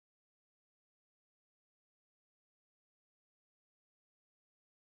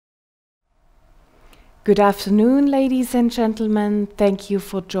Good afternoon, ladies and gentlemen. Thank you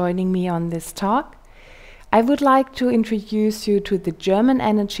for joining me on this talk. I would like to introduce you to the German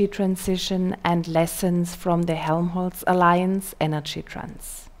energy transition and lessons from the Helmholtz Alliance Energy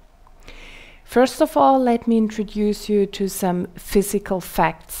Trans. First of all, let me introduce you to some physical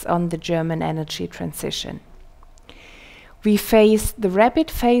facts on the German energy transition. We face the rapid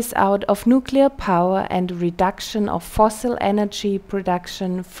phase-out of nuclear power and a reduction of fossil energy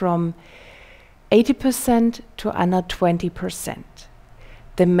production from 80% to under 20%.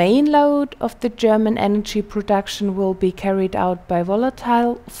 The main load of the German energy production will be carried out by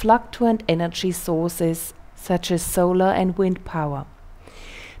volatile, fluctuant energy sources such as solar and wind power.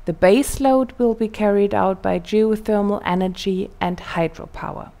 The base load will be carried out by geothermal energy and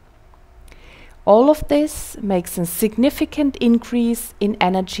hydropower. All of this makes a significant increase in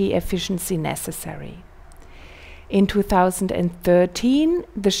energy efficiency necessary. In 2013,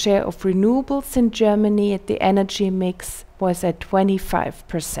 the share of renewables in Germany at the energy mix was at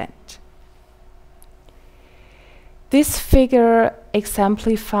 25%. This figure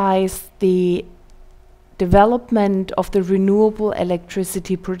exemplifies the development of the renewable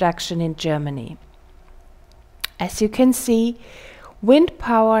electricity production in Germany. As you can see, wind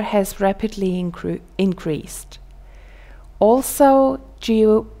power has rapidly increased. Also,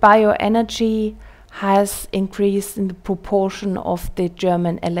 bioenergy has increased in the proportion of the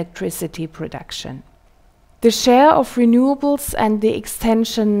German electricity production. The share of renewables and the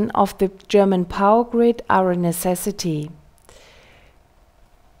extension of the German power grid are a necessity.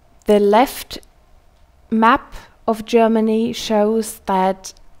 The left map of Germany shows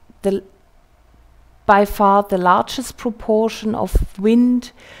that by far the largest proportion of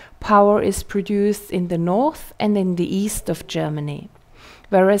wind power is produced in the north and in the east of Germany,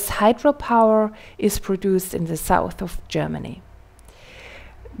 whereas hydropower is produced in the south of Germany.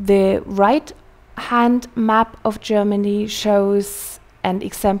 The right-hand map of Germany shows and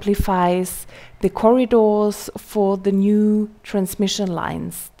exemplifies the corridors for the new transmission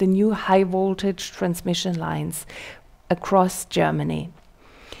lines, the new high-voltage transmission lines across Germany.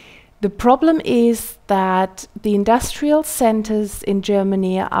 The problem is that the industrial centers in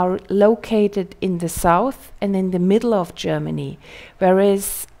Germany are located in the south and in the middle of Germany,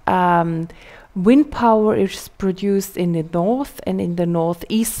 whereas wind power is produced in the north and in the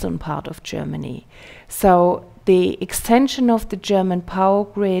northeastern part of Germany. So the extension of the German power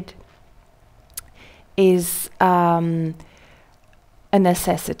grid is a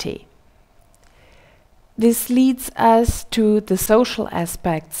necessity. This leads us to the social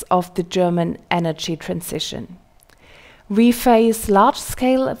aspects of the German energy transition. We face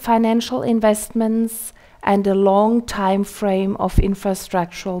large-scale financial investments and a long time frame of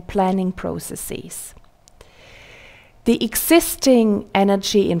infrastructural planning processes. The existing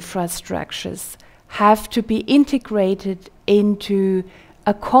energy infrastructures have to be integrated into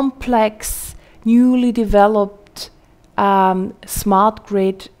a complex, newly developed smart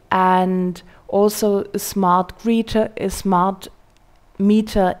grid and also a smart meter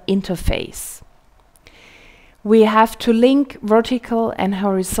interface. We have to link vertical and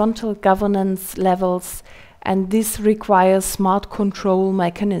horizontal governance levels, and this requires smart control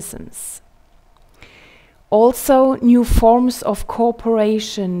mechanisms. Also, new forms of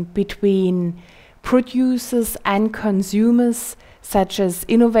cooperation between producers and consumers, such as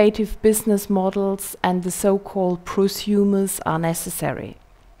innovative business models and the so-called prosumers, are necessary.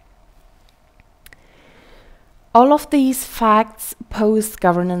 All of these facts pose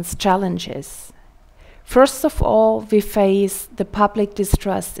governance challenges. First of all, we face the public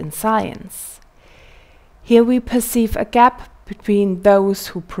distrust in science. Here we perceive a gap between those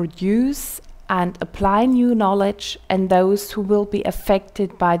who produce and apply new knowledge and those who will be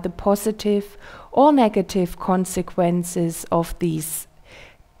affected by the positive or negative consequences of these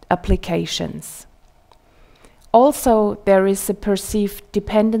applications. Also, there is a perceived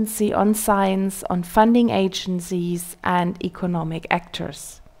dependency on science, on funding agencies and economic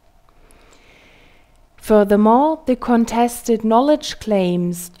actors. Furthermore, the contested knowledge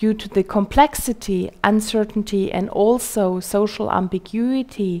claims, due to the complexity, uncertainty and also social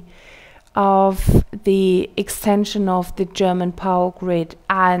ambiguity of the extension of the German power grid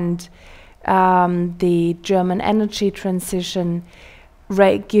and the German energy transition,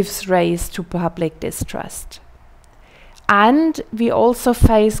 gives rise to public distrust. And we also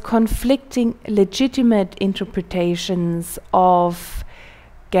face conflicting legitimate interpretations of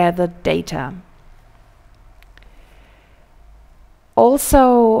gathered data.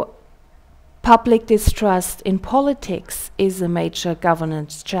 Also, public distrust in politics is a major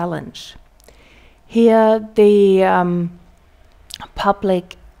governance challenge. Here, the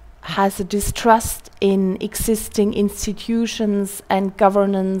public has a distrust in existing institutions and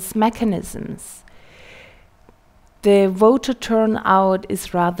governance mechanisms. The voter turnout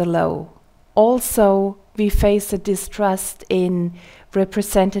is rather low. Also, we face a distrust in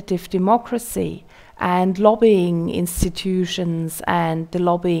representative democracy and lobbying institutions and the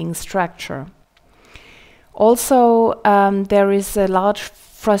lobbying structure. Also, there is a large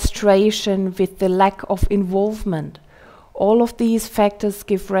frustration with the lack of involvement. All of these factors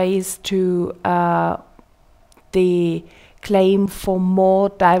give rise to the claim for more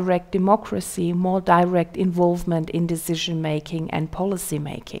direct democracy, more direct involvement in decision-making and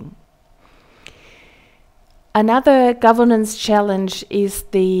policy-making. Another governance challenge is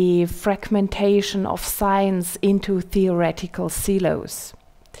the fragmentation of science into theoretical silos.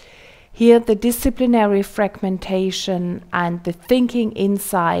 Here, the disciplinary fragmentation and the thinking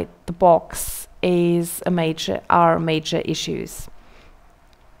inside the box are major issues.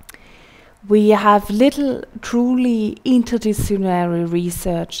 We have little truly interdisciplinary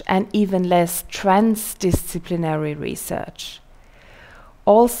research and even less transdisciplinary research.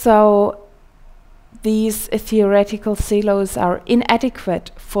 Also, these theoretical silos are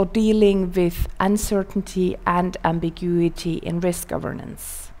inadequate for dealing with uncertainty and ambiguity in risk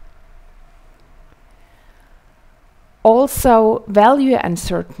governance. Also, value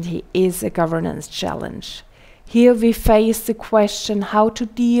uncertainty is a governance challenge. Here we face the question how to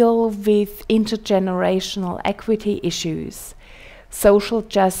deal with intergenerational equity issues, social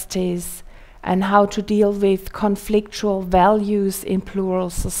justice, and how to deal with conflictual values in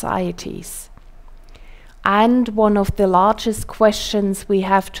plural societies. And one of the largest questions we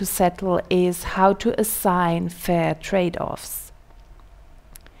have to settle is how to assign fair trade-offs.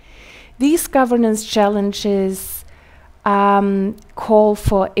 These governance challenges call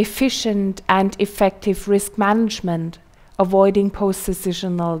for efficient and effective risk management, avoiding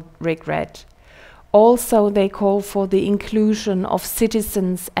post-decisional regret. Also, they call for the inclusion of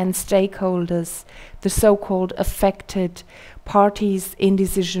citizens and stakeholders, the so-called affected parties in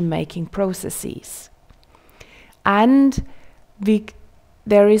decision-making processes. And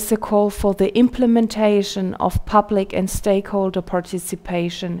there is a call for the implementation of public and stakeholder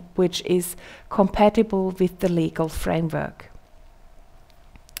participation, which is compatible with the legal framework.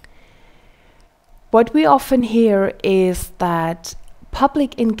 What we often hear is that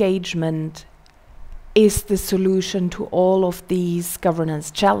public engagement is the solution to all of these governance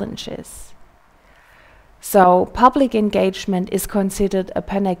challenges. So public engagement is considered a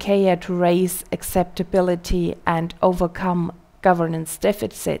panacea to raise acceptability and overcome governance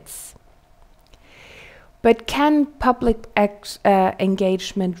deficits. But can public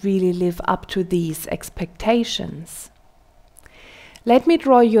engagement really live up to these expectations? Let me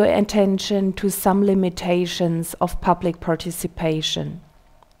draw your attention to some limitations of public participation.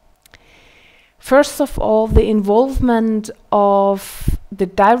 First of all, the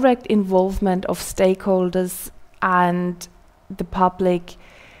direct involvement of stakeholders and the public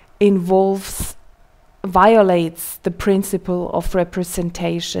violates the principle of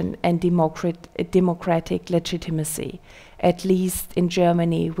representation and democratic legitimacy, at least in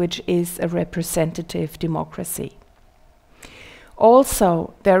Germany, which is a representative democracy.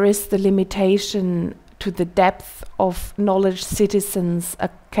 Also, there is the limitation to the depth of knowledge citizens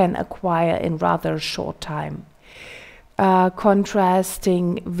can acquire in rather short time,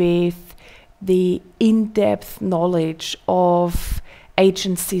 contrasting with the in-depth knowledge of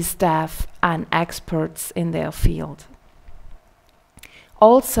agency staff and experts in their field.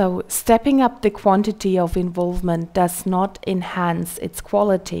 Also, stepping up the quantity of involvement does not enhance its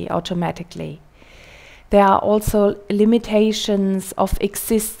quality automatically. There are also limitations of the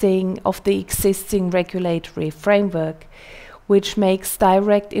existing regulatory framework, which makes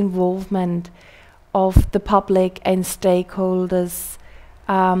direct involvement of the public and stakeholders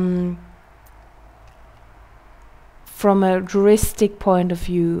from a juristic point of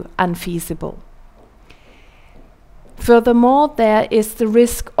view unfeasible. Furthermore, there is the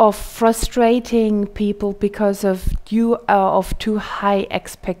risk of frustrating people because of too high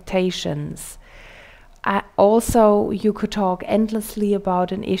expectations. Also, you could talk endlessly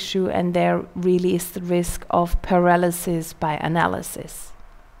about an issue, and there really is the risk of paralysis by analysis.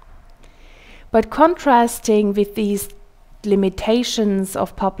 But contrasting with these limitations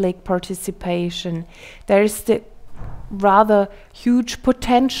of public participation, there is the rather huge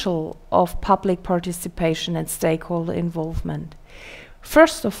potential of public participation and stakeholder involvement.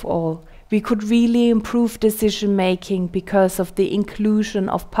 First of all, we could really improve decision-making because of the inclusion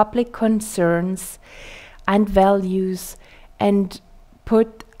of public concerns and values, and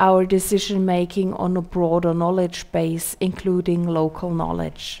put our decision-making on a broader knowledge base, including local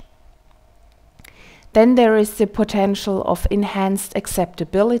knowledge. Then there is the potential of enhanced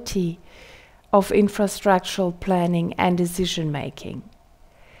acceptability of infrastructural planning and decision making.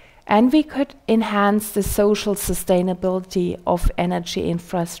 And we could enhance the social sustainability of energy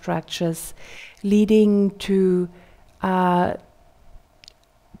infrastructures, leading to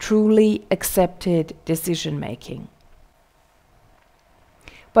truly accepted decision making.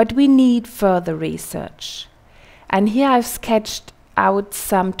 But we need further research. And here I've sketched out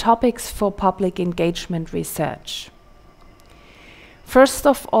some topics for public engagement research. First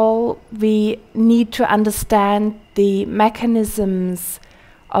of all, we need to understand the mechanisms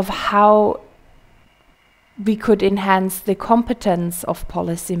of how we could enhance the competence of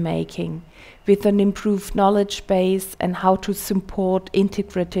policy making with an improved knowledge base, and how to support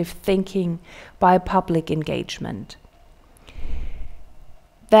integrative thinking by public engagement.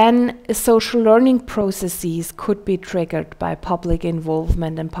 Then social learning processes could be triggered by public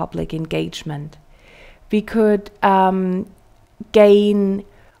involvement and public engagement. We could gain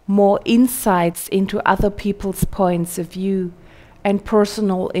more insights into other people's points of view and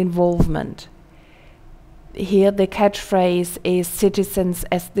personal involvement. Here the catchphrase is citizens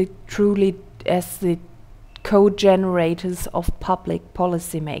as the co-generators of public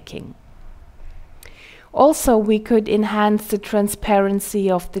policy making. Also, we could enhance the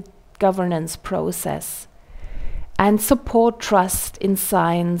transparency of the governance process and support trust in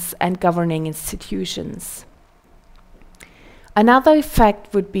science and governing institutions. Another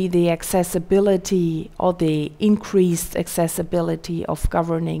effect would be the accessibility or the increased accessibility of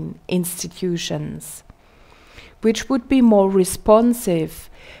governing institutions, which would be more responsive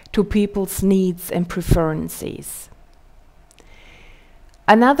to people's needs and preferences.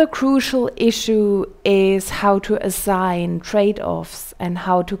 Another crucial issue is how to assign trade-offs and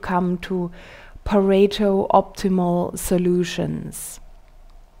how to come to Pareto optimal solutions.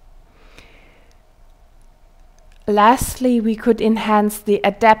 Lastly, we could enhance the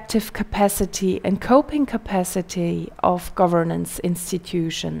adaptive capacity and coping capacity of governance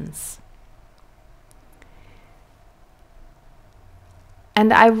institutions.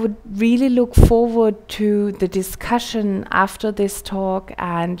 And I would really look forward to the discussion after this talk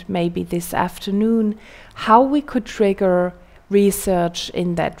and maybe this afternoon, how we could trigger research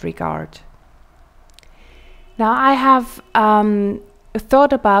in that regard. Now, I have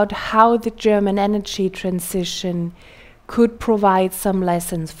thought about how the German energy transition could provide some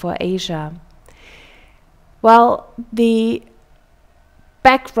lessons for Asia. Well, the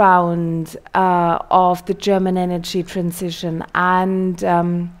background of the German energy transition and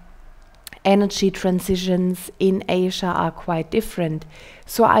energy transitions in Asia are quite different.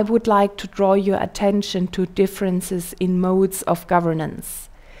 So I would like to draw your attention to differences in modes of governance.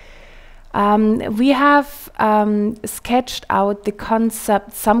 We have sketched out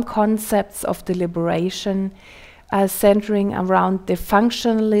some concepts of deliberation centering around the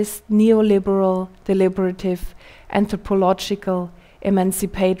functionalist, neoliberal, deliberative, anthropological,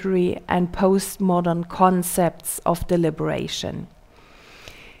 emancipatory and postmodern concepts of deliberation.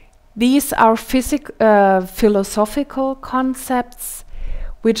 These are philosophical concepts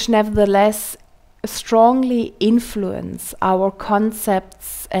which nevertheless strongly influence our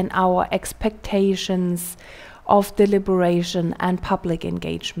concepts and our expectations of deliberation and public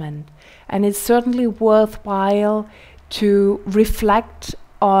engagement. And it's certainly worthwhile to reflect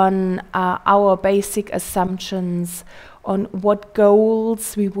on our basic assumptions on what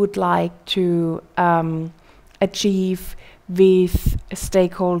goals we would like to achieve with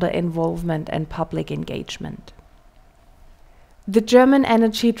stakeholder involvement and public engagement. The German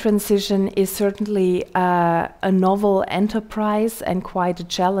energy transition is certainly a novel enterprise and quite a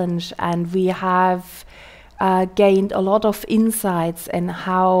challenge, and we have gained a lot of insights in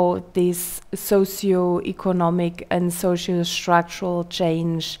how this socio-economic and socio-structural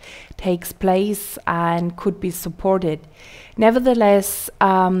change takes place and could be supported. Nevertheless,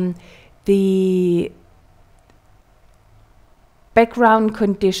 the background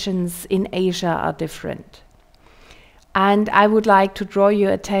conditions in Asia are different. And I would like to draw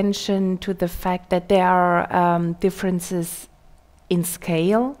your attention to the fact that there are differences in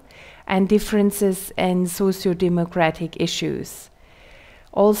scale and differences in socio-democratic issues.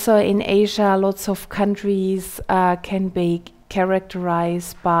 Also in Asia, lots of countries can be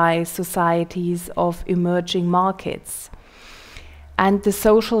characterized by societies of emerging markets. And the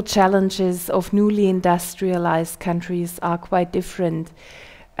social challenges of newly industrialized countries are quite different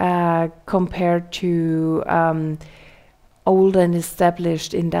compared to old and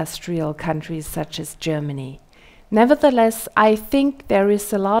established industrial countries such as Germany. Nevertheless, I think there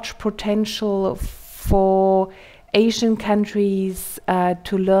is a large potential for Asian countries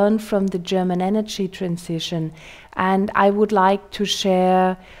to learn from the German energy transition, and I would like to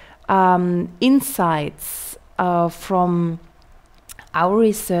share insights from our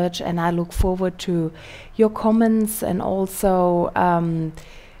research, and I look forward to your comments and also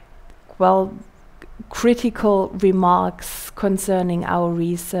critical remarks concerning our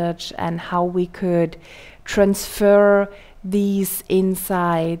research and how we could transfer these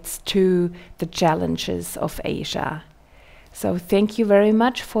insights to the challenges of Asia. So thank you very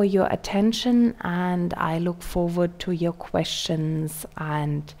much for your attention, and I look forward to your questions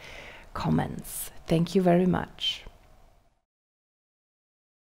and comments. Thank you very much.